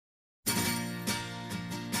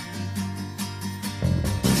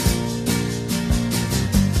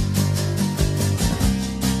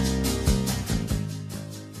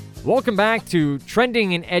Welcome back to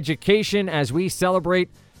Trending in Education as we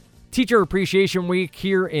celebrate Teacher Appreciation Week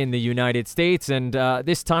here in the United States. And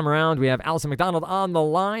this time around, we have Allison McDonald on the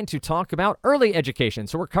line to talk about early education.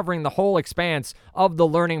 So we're covering the whole expanse of the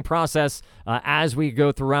learning process as we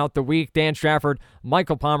go throughout the week. Dan Strafford,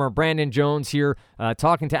 Michael Palmer, Brandon Jones here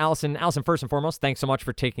talking to Allison. Allison, first and foremost, thanks so much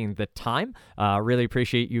for taking the time. Really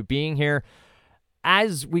appreciate you being here.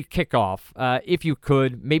 As we kick off, if you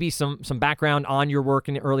could, maybe some background on your work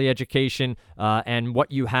in early education and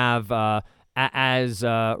what you have as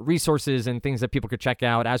resources and things that people could check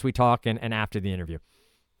out as we talk and after the interview.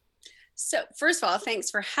 So first of all,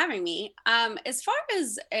 thanks for having me. As far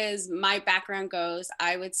as my background goes,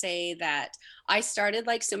 I would say that I started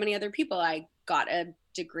like so many other people. I got a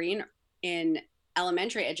degree in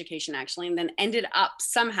elementary education, actually, and then ended up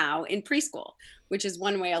somehow in preschool, which is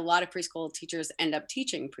one way a lot of preschool teachers end up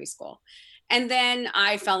teaching preschool. And then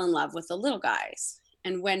I fell in love with the little guys.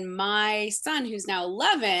 And when my son, who's now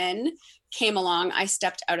 11, came along, I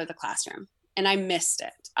stepped out of the classroom and I missed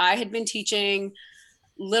it. I had been teaching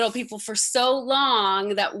little people for so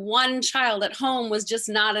long that one child at home was just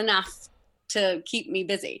not enough to keep me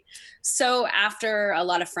busy. So after a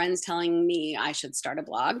lot of friends telling me I should start a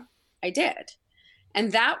blog, I did.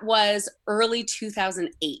 And that was early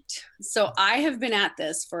 2008. So I have been at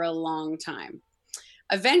this for a long time.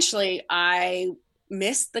 Eventually, I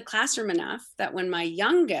missed the classroom enough that when my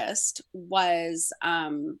youngest was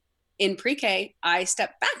in pre-K, I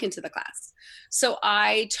stepped back into the class. So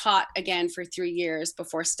I taught again for 3 years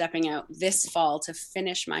before stepping out this fall to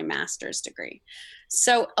finish my master's degree.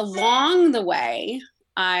 So along the way,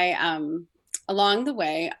 I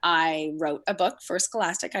wrote a book for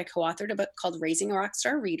Scholastic. I co-authored a book called Raising a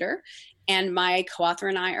Rockstar Reader. And my co-author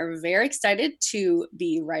and I are very excited to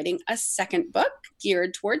be writing a second book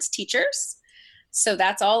geared towards teachers. So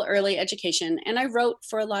that's all early education. And I wrote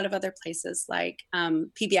for a lot of other places like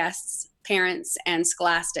PBS Parents and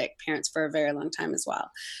Scholastic Parents for a very long time as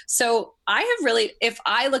well. So I have really, if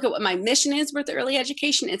I look at what my mission is with early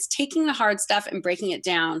education, it's taking the hard stuff and breaking it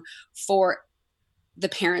down for the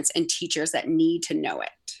parents and teachers that need to know it.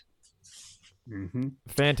 Mm-hmm.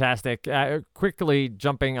 Fantastic. Quickly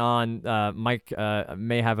jumping on, Mike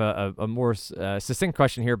may have a more succinct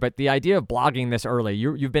question here, but the idea of blogging this early,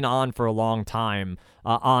 you've been on for a long time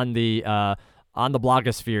on the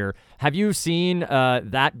blogosphere. Have you seen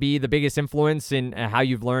that be the biggest influence in how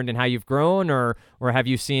you've learned and how you've grown, or have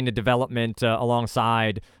you seen a development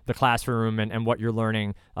alongside the classroom and what you're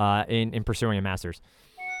learning in pursuing a master's?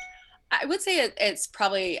 I would say it's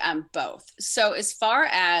probably both. So as far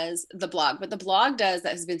as the blog, what the blog does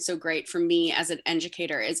that has been so great for me as an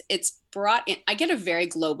educator is it's brought in, I get a very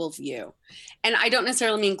global view. And I don't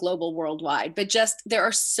necessarily mean global worldwide, but just there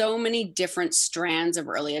are so many different strands of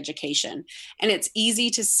early education. And it's easy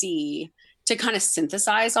to see, to kind of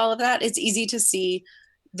synthesize all of that. It's easy to see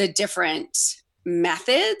the different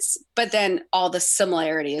methods, but then all the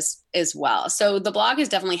similarities as well. So the blog has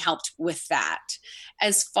definitely helped with that.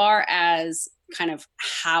 As far as kind of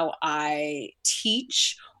how I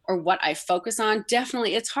teach or what I focus on,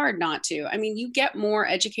 definitely it's hard not to. I mean, you get more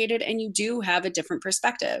educated and you do have a different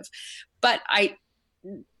perspective, but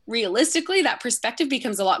realistically, that perspective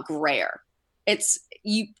becomes a lot grayer.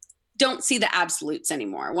 You don't see the absolutes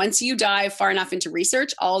anymore. Once you dive far enough into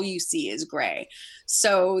research, all you see is gray.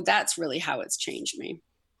 So that's really how it's changed me.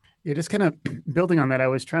 Yeah, just kind of building on that, I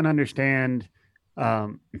was trying to understand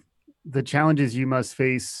the challenges you must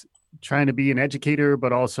face trying to be an educator,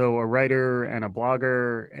 but also a writer and a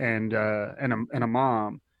blogger and a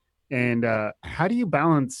mom. And how do you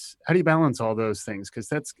balance all those things? Because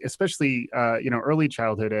that's especially early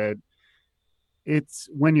childhood ed. It's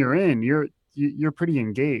when you're pretty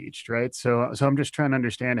engaged, right? So I'm just trying to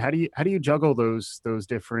understand how do you juggle those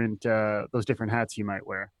different hats you might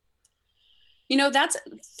wear? You know, that's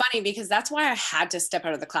funny because that's why I had to step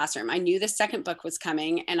out of the classroom. I knew the second book was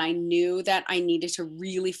coming and I knew that I needed to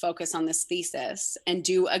really focus on this thesis and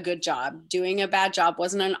do a good job. Doing a bad job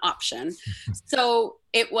wasn't an option. So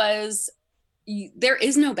there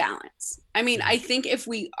is no balance. I mean, I think if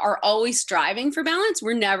we are always striving for balance,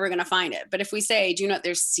 we're never going to find it. But if we say, do you know,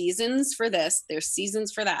 there's seasons for this, there's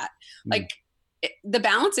seasons for that. Like the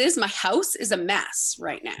balance is my house is a mess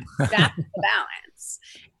right now. That's the balance.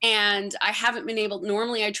 And I haven't been able,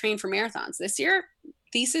 normally I train for marathons. This year,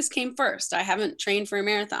 thesis came first. I haven't trained for a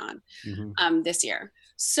marathon this year.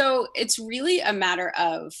 So it's really a matter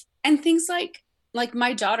of, and things like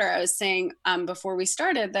my daughter, I was saying before we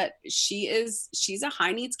started that she's a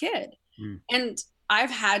high needs kid. And I've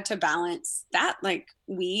had to balance that. Like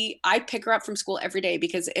I pick her up from school every day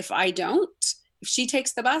because if she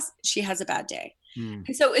takes the bus, she has a bad day. Mm.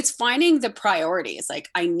 And so it's finding the priorities. Like,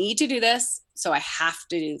 I need to do this, so I have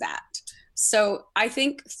to do that. So I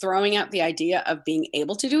think throwing out the idea of being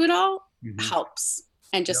able to do it all helps.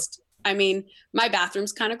 And just, I mean, my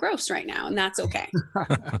bathroom's kind of gross right now, and that's okay.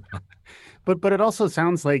 But it also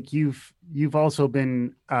sounds like you've also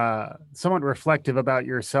been somewhat reflective about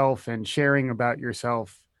yourself and sharing about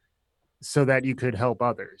yourself so that you could help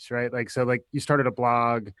others, right? Like, so like you started a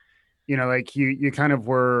blog, you know, like you kind of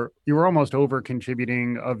you were almost over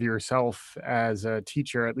contributing of yourself as a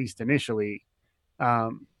teacher, at least initially.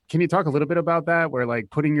 Can you talk a little bit about that, where like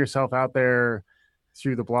putting yourself out there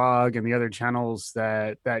through the blog and the other channels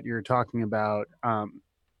that you're talking about?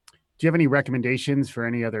 Do you have any recommendations for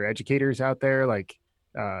any other educators out there? Like,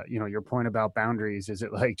 you know, your point about boundaries, is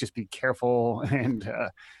it like just be careful and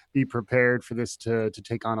be prepared for this to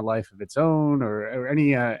take on a life of its own, or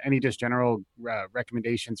any just general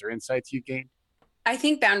recommendations or insights you gained? I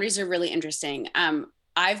think boundaries are really interesting.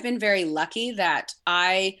 I've been very lucky that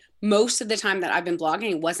most of the time that I've been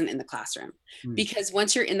blogging wasn't in the classroom, because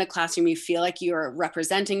once you're in the classroom, you feel like you're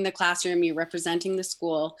representing the classroom, you're representing the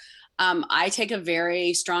school. I take a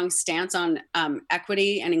very strong stance on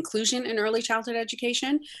equity and inclusion in early childhood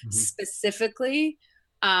education, specifically,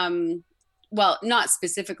 well, not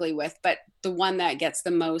specifically with, but the one that gets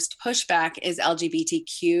the most pushback is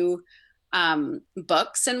LGBTQ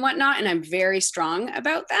books and whatnot. And I'm very strong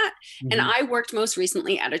about that. And I worked most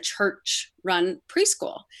recently at a church run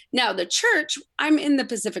preschool. Now, the church, I'm in the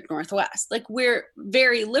Pacific Northwest. Like, we're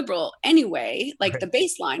very liberal anyway. Like, the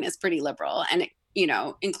baseline is pretty liberal and, you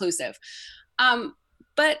know, inclusive.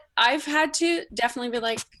 But I've had to definitely be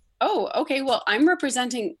like, oh, okay, well, I'm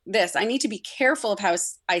representing this. I need to be careful of how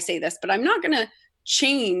I say this, but I'm not going to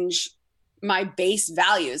change my base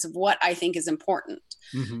values of what I think is important.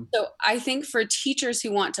 So I think for teachers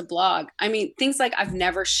who want to blog, I mean, things like I've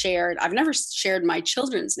never shared my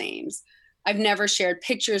children's names. I've never shared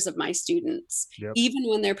pictures of my students. Even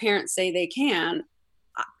when their parents say they can,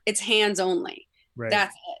 it's hands only.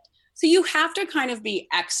 That's it. So you have to kind of be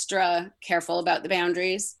extra careful about the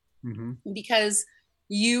boundaries, because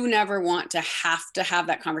you never want to have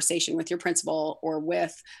that conversation with your principal or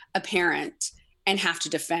with a parent and have to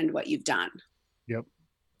defend what you've done.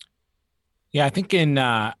 Yeah, I think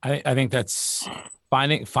I think that's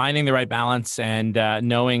finding the right balance and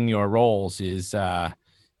knowing your roles is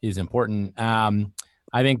important.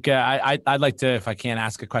 I think I'd like to, if I can,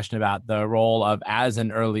 ask a question about the role of as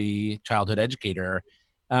an early childhood educator.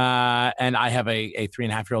 And I have a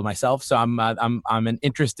 3.5-year-old myself, so I'm an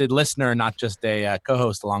interested listener, not just a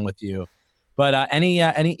co-host along with you. But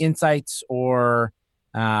any insights or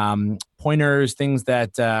pointers, things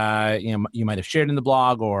that you might have shared in the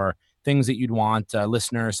blog, or things that you'd want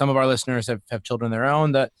listeners. Some of our listeners have children of their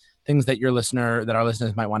own. That things that our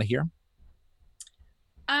listeners might want to hear.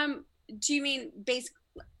 Do you mean basically,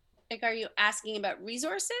 like, are you asking about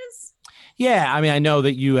resources? Yeah, I mean, I know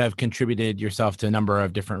that you have contributed yourself to a number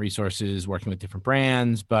of different resources, working with different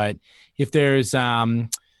brands. But if there's and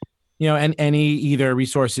any either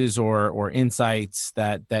resources or insights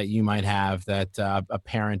that you might have that a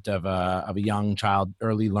parent of a young child,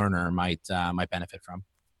 early learner might benefit from.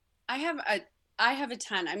 I have a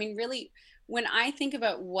ton. I mean, really, when I think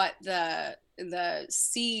about what the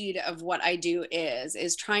seed of what I do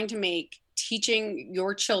is trying to make teaching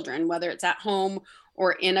your children, whether it's at home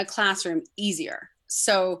or in a classroom, easier.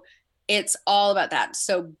 So it's all about that.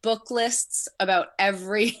 So book lists about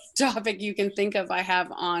every topic you can think of, I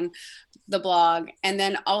have on the blog. And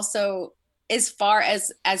then also, as far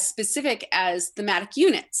as specific as thematic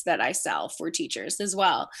units that I sell for teachers as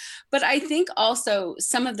well. But I think also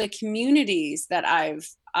some of the communities that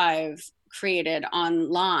I've created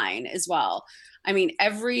online as well. I mean,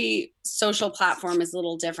 every social platform is a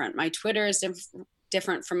little different. My Twitter is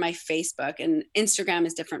different from my Facebook, and Instagram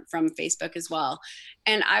is different from Facebook as well.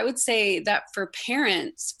 And I would say that for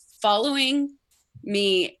parents, following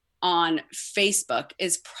me on Facebook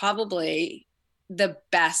is probably the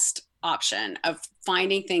best option of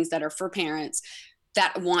finding things that are for parents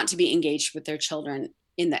that want to be engaged with their children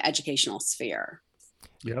in the educational sphere.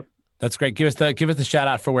 Yep. That's great. Give us the shout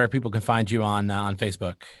out for where people can find you on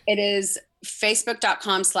Facebook. It is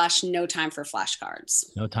facebook.com/no time for flashcards.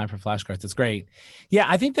 No time for flashcards. That's great. Yeah,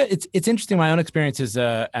 I think that it's interesting. My own experience as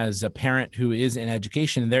a parent who is in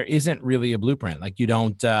education, there isn't really a blueprint. Like you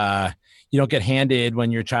don't get handed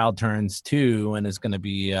when your child turns 2 and is going to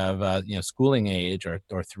be of schooling age or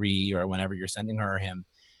 3 or whenever you're sending her or him.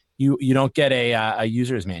 You don't get a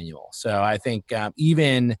user's manual. So I think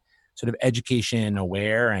even sort of education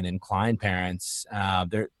aware and inclined parents,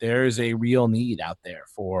 there's a real need out there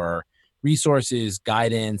for resources,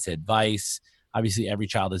 guidance, advice obviously every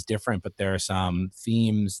child is different, but there are some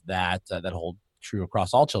themes that that hold true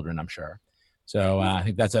across all children, I'm sure. So I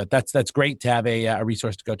think that's great to have a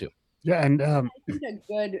resource to go to. Yeah, and I think a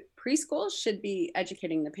good preschool should be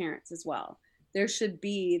educating the parents as well. There should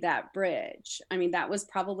be that bridge. I mean, that was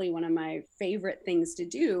probably one of my favorite things to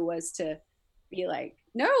do, was to be like,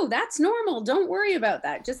 no, that's normal. Don't worry about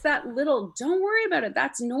that. Just that little, don't worry about it.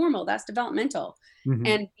 That's normal. That's developmental.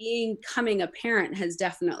 And becoming a parent has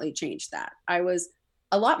definitely changed that. I was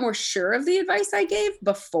a lot more sure of the advice I gave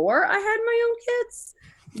before I had my own kids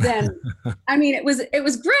than, I mean, it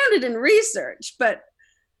was grounded in research, but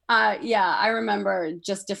yeah, I remember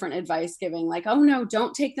just different advice giving, like, oh no,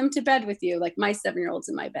 don't take them to bed with you. Like, my 7-year-old's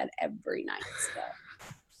in my bed every night still.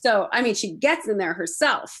 So, I mean, she gets in there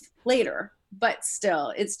herself later, but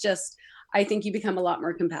still, it's just, I think you become a lot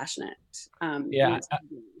more compassionate. Yeah.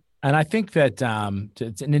 And I think that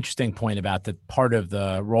it's an interesting point about that part of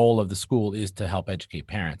the role of the school is to help educate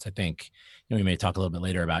parents. I think, we may talk a little bit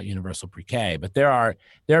later about universal pre-K, but there are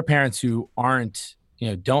parents who aren't,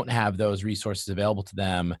 don't have those resources available to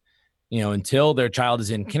them, until their child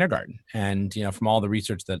is in kindergarten. And, from all the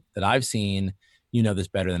research that I've seen, this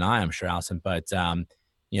better than I'm sure, Allison, but,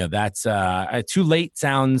 that's too late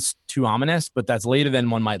sounds too ominous, but that's later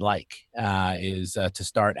than one might like, is to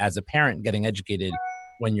start as a parent getting educated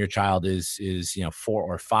when your child is 4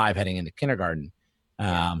 or 5 heading into kindergarten.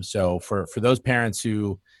 So for those parents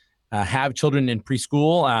who have children in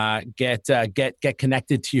preschool, get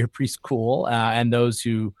connected to your preschool, and those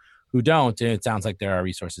who don't, it sounds like there are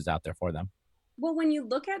resources out there for them. Well, when you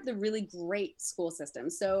look at the really great school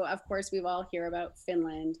systems, so of course we've all hear about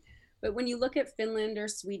Finland, but when you look at Finland or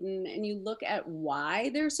Sweden and you look at why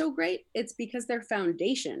they're so great, it's because their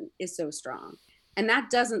foundation is so strong. And that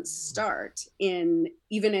doesn't start even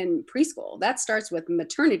in preschool. That starts with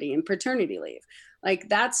maternity and paternity leave. Like,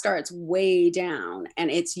 that starts way down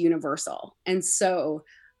and it's universal. And so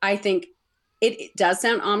I think it does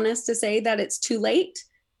sound ominous to say that it's too late,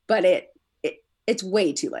 but it's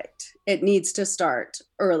way too late. It needs to start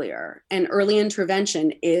earlier. And early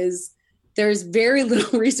intervention there's very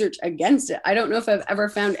little research against it. I don't know if I've ever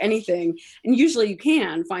found anything, and usually you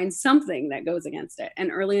can find something that goes against it.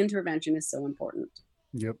 And early intervention is so important.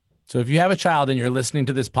 Yep. So if you have a child and you're listening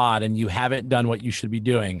to this pod and you haven't done what you should be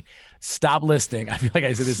doing, stop listening. I feel like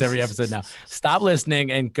I say this every episode now. Stop listening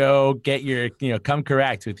and go get your, come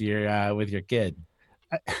correct with your kid.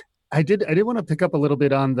 I did want to pick up a little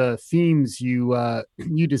bit on the themes you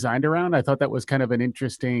designed around. I thought that was kind of an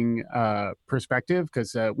interesting perspective,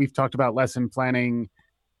 because we've talked about lesson planning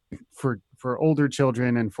for older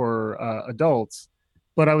children and for adults,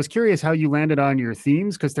 but I was curious how you landed on your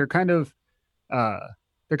themes, because they're kind of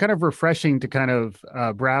refreshing to kind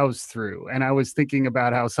of browse through. And I was thinking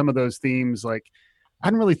about how some of those themes, like, I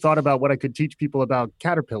hadn't really thought about what I could teach people about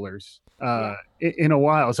caterpillars in a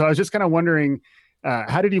while. So I was just kind of wondering,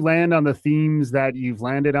 how did you land on the themes that you've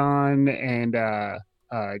landed on, and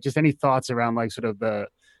just any thoughts around, like, sort of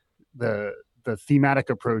the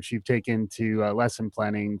thematic approach you've taken to lesson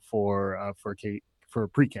planning for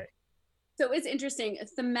pre-K? So it's interesting.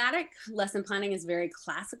 Thematic lesson planning is very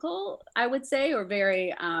classical, I would say, or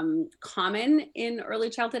very common in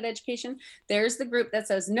early childhood education. There's the group that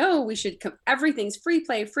says, no, everything's free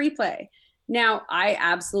play, free play. Now, I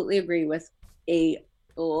absolutely agree with a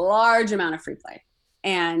large amount of free play.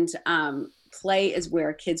 And play is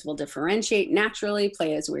where kids will differentiate naturally.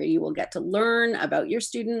 Play is where you will get to learn about your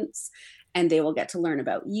students, and they will get to learn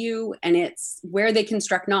about you. And it's where they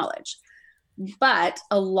construct knowledge. But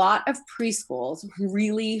a lot of preschools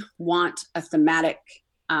really want a thematic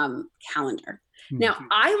calendar. Mm-hmm. Now,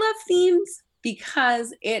 I love themes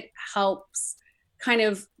because it helps kind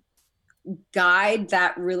of guide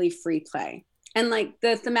that really free play. And like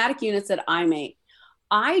the thematic units that I make,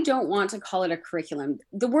 I don't want to call it a curriculum.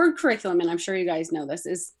 The word curriculum, and I'm sure you guys know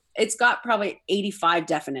this, it's got probably 85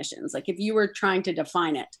 definitions. Like, if you were trying to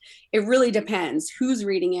define it, it really depends who's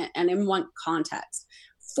reading it and in what context.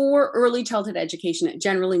 For early childhood education, it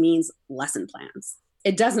generally means lesson plans.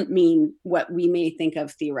 It doesn't mean what we may think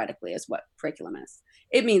of theoretically as what curriculum is.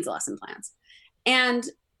 It means lesson plans. And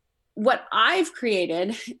what I've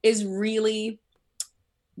created is really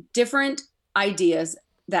different ideas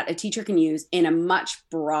that a teacher can use in a much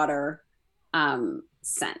broader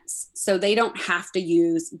sense. So they don't have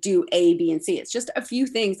to do A, B, and C. It's just a few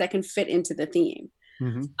things that can fit into the theme.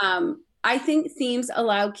 Mm-hmm. I think themes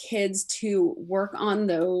allow kids to work on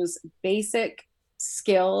those basic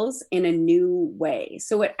skills in a new way.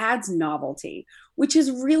 So it adds novelty, which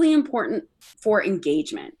is really important for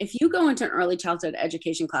engagement. If you go into an early childhood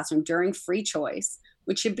education classroom during free choice,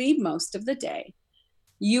 which should be most of the day,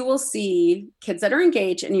 you will see kids that are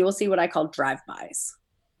engaged, and you will see what I call drive-bys.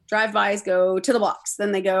 Drive-bys go to the blocks,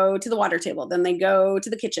 then they go to the water table, then they go to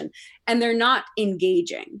the kitchen, and they're not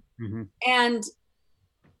engaging. Mm-hmm. And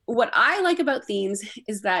what I like about themes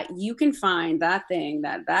is that you can find that thing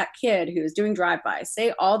that kid who is doing drive-bys,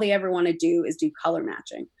 say all they ever want to do is do color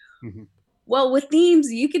matching. Mm-hmm. Well, with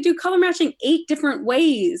themes, you could do color matching 8 different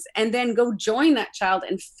ways and then go join that child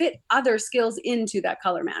and fit other skills into that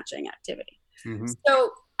color matching activity. Mm-hmm.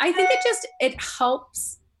 So I think it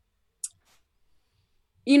helps.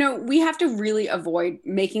 We have to really avoid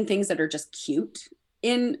making things that are just cute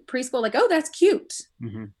in preschool, like, oh, that's cute.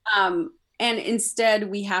 Mm-hmm. And instead,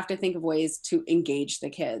 we have to think of ways to engage the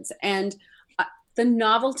kids. And the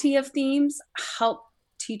novelty of themes help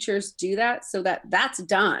teachers do that, so that that's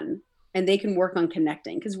done and they can work on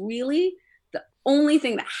connecting. Because really, the only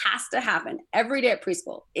thing that has to happen every day at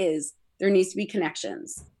preschool is there needs to be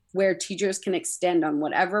connections where teachers can extend on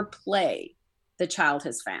whatever play the child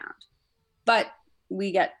has found. But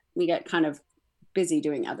we get kind of busy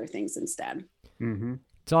doing other things instead. Mm-hmm.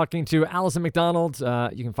 Talking to Allison McDonald.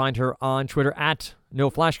 You can find her on Twitter at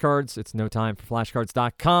 @NoFlashcards. It's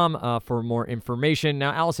notimeforflashcards.com for more information.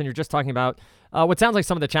 Now, Allison, you're just talking about what sounds like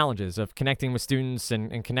some of the challenges of connecting with students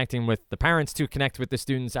and connecting with the parents to connect with the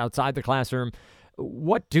students outside the classroom.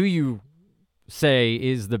 What do you say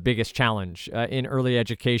is the biggest challenge in early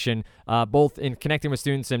education, both in connecting with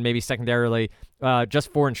students and maybe secondarily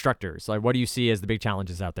just for instructors? Like, what do you see as the big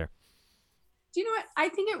challenges out there? Do you know what? I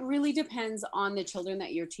think it really depends on the children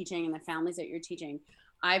that you're teaching and the families that you're teaching.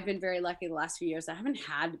 I've been very lucky the last few years. I haven't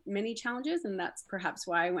had many challenges, and that's perhaps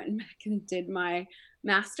why I went back and did my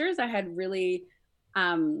master's. I had really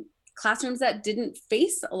classrooms that didn't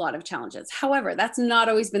face a lot of challenges. However, that's not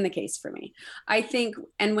always been the case for me. I think,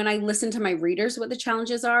 and when I listen to my readers, what the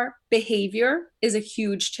challenges are, behavior is a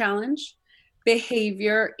huge challenge.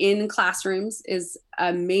 Behavior in classrooms is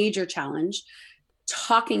a major challenge.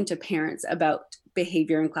 Talking to parents about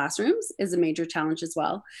behavior in classrooms is a major challenge as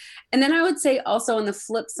well. And then I would say also on the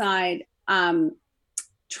flip side,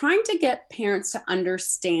 trying to get parents to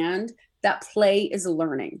understand that play is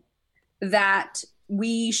learning, that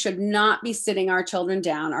we should not be sitting our children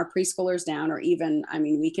down, our preschoolers down, or even,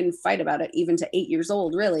 we can fight about it even to 8 years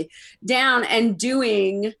old, really, down and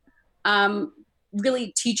doing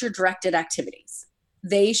really teacher-directed activities.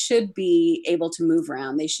 They should be able to move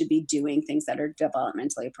around. They should be doing things that are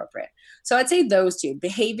developmentally appropriate. So I'd say those two,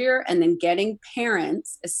 behavior, and then getting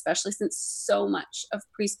parents, especially since so much of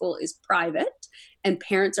preschool is private and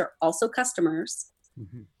parents are also customers,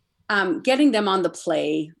 getting them on the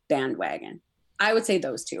play bandwagon. I would say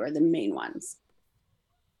those two are the main ones.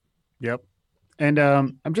 Yep. And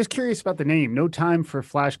I'm just curious about the name, No Time for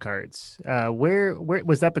Flashcards. Where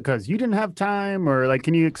was that because you didn't have time, or like,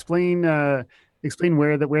 can you explain where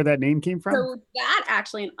that name came from? So that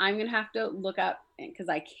actually, and I'm going to have to look up, because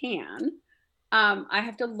I can, I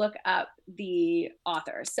have to look up the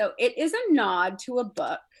author. So it is a nod to a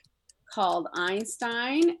book called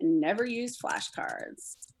Einstein Never Used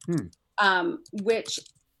Flashcards, which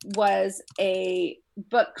was a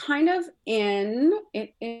book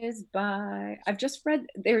it is by, I've just read,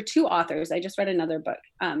 there are 2 authors. I just read another book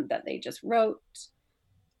that they just wrote.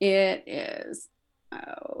 It is,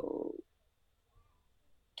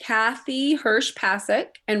 Kathy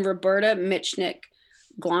Hirsch-Pasek and Roberta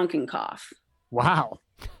Michnik-Glonkenkoff. Wow.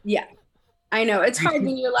 Yeah, I know. It's hard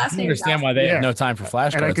when your last I name is understand why they have no time for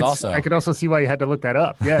flashcards also. I could also see why you had to look that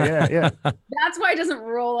up. Yeah. That's why it doesn't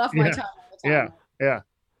roll off my tongue all the time. Yeah.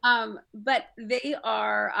 But they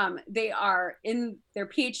are in their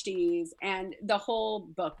PhDs, and the whole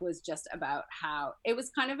book was just about how it was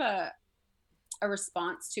kind of a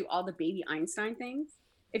response to all the baby Einstein things.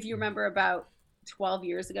 If you remember, about 12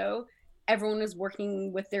 years ago, everyone was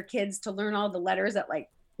working with their kids to learn all the letters at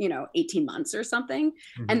 18 months or something.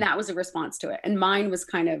 And that was a response to it. And mine was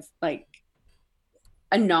kind of like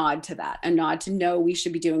a nod to that, a nod to know we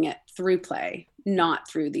should be doing it through play, not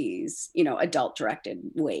through these, adult directed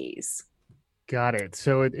ways. Got it.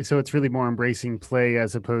 So it's really more embracing play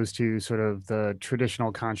as opposed to sort of the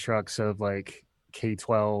traditional constructs of like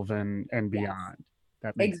K-12 and beyond. Yes.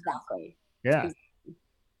 That makes exactly. Sense.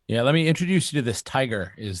 Yeah. Let me introduce you to this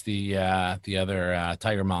Tiger. Is the other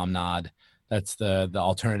Tiger Mom nod. That's the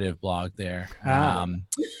alternative blog there. But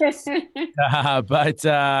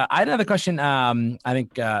I had another question. I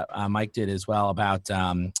think Mike did as well about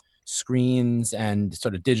screens and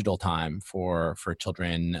sort of digital time for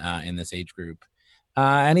children in this age group.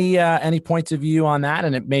 Any points of view on that?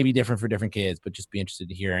 And it may be different for different kids, but just be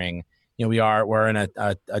interested in hearing. We're in a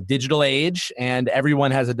digital age, and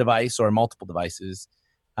everyone has a device or multiple devices.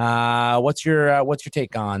 What's your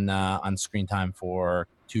take on screen time for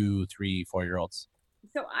 2, 3, 4-year-olds?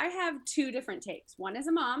 So I have two different takes. One as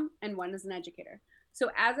a mom and one as an educator. So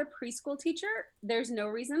as a preschool teacher, there's no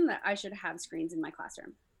reason that I should have screens in my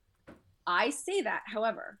classroom. I say that,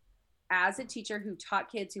 however, as a teacher who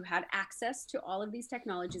taught kids who had access to all of these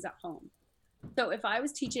technologies at home. So if I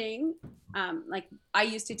was teaching, like I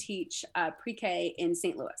used to teach pre-K in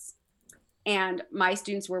St. Louis, and my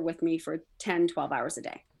students were with me for 10, 12 hours a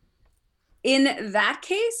day. In that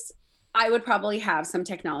case, I would probably have some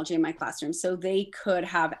technology in my classroom so they could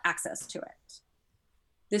have access to it.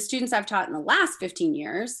 The students I've taught in the last 15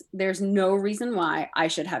 years, there's no reason why I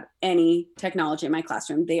should have any technology in my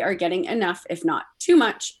classroom. They are getting enough, if not too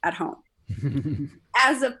much, at home.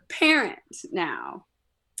 As a parent now,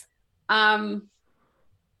 I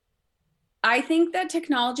think that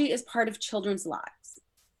technology is part of children's lives.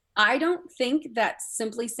 I don't think that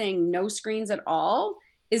simply saying no screens at all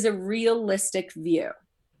is a realistic view.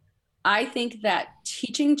 I think that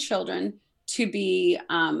teaching children to be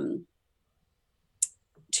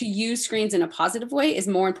to use screens in a positive way is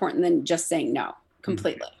more important than just saying no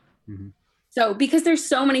completely. Mm-hmm. So because there's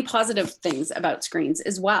so many positive things about screens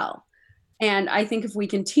as well. And I think if we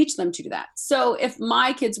can teach them to do that. So if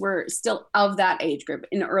my kids were still of that age group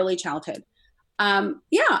in early childhood,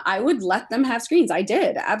 I would let them have screens. I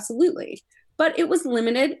did, absolutely. But it was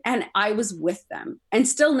limited and I was with them. And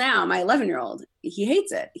still now, my 11-year-old, he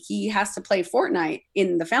hates it. He has to play Fortnite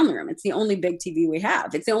in the family room. It's the only big TV we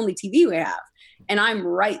have. It's the only TV we have. And I'm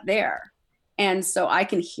right there. And so I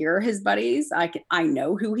can hear his buddies. I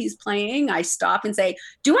know who he's playing. I stop and say,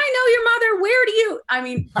 do I know your mother? Where do you? I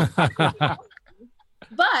mean,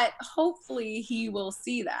 but hopefully he will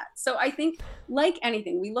see that. So I think like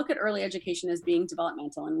anything, we look at early education as being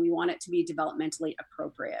developmental and we want it to be developmentally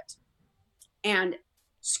appropriate. And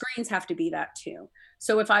screens have to be that too.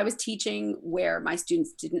 So if I was teaching where my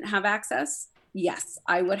students didn't have access, yes,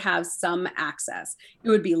 I would have some access. It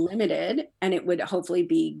would be limited and it would hopefully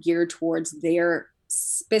be geared towards their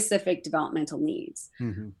specific developmental needs.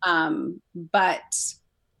 Mm-hmm. But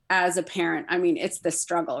as a parent, I mean, it's the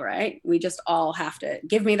struggle, right? We just all have to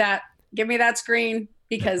give me that screen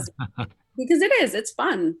because it's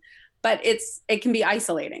fun, but it can be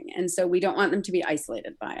isolating. And so we don't want them to be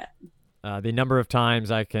isolated by it. The number of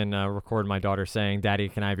times I can record my daughter saying, "Daddy,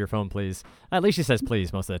 can I have your phone, please?" At least she says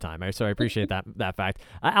please most of the time. So I appreciate that fact.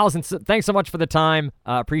 Allison, thanks so much for the time.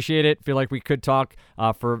 Appreciate it. Feel like we could talk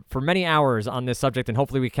for many hours on this subject, and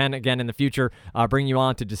hopefully we can again in the future bring you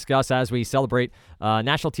on to discuss as we celebrate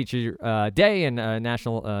National Teacher Day and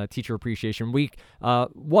National Teacher Appreciation Week.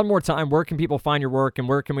 One more time, where can people find your work, and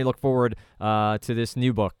where can we look forward to this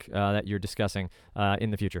new book that you're discussing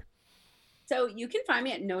in the future? So you can find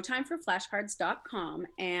me at notimeforflashcards.com,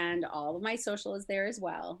 and all of my social is there as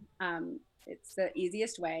well. It's the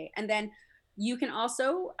easiest way. And then you can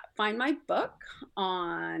also find my book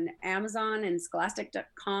on Amazon and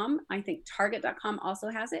Scholastic.com. I think Target.com also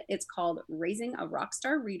has it. It's called Raising a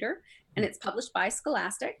Rockstar Reader, and it's published by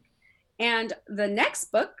Scholastic. And the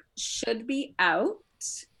next book should be out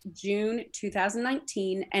June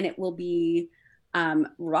 2019, and it will be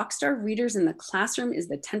Rockstar Readers in the Classroom is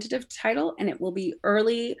the tentative title, and it will be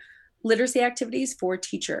early literacy activities for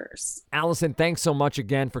teachers. Allison, thanks so much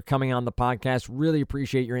again for coming on the podcast. Really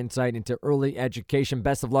appreciate your insight into early education.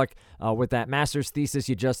 Best of luck with that master's thesis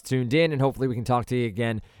you just tuned in, and hopefully we can talk to you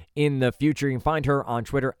again in the future. You can find her on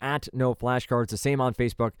Twitter at NoFlashcards, the same on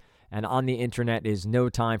Facebook, and on the internet is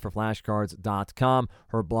notimeforflashcards.com,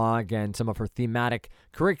 her blog and some of her thematic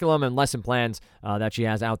curriculum and lesson plans that she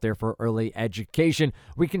has out there for early education.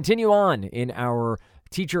 We continue on in our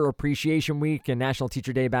Teacher Appreciation Week and National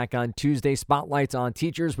Teacher Day back on Tuesday. Spotlights on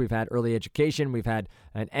teachers. We've had early education. We've had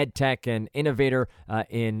an ed tech and innovator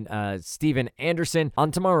in Stephen Anderson.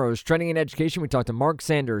 On tomorrow's Trending in Education, we talked to Mark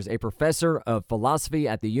Sanders, a professor of philosophy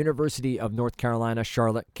at the University of North Carolina,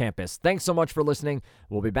 Charlotte campus. Thanks so much for listening.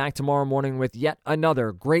 We'll be back tomorrow morning with yet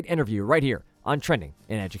another great interview right here on Trending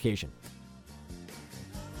in Education.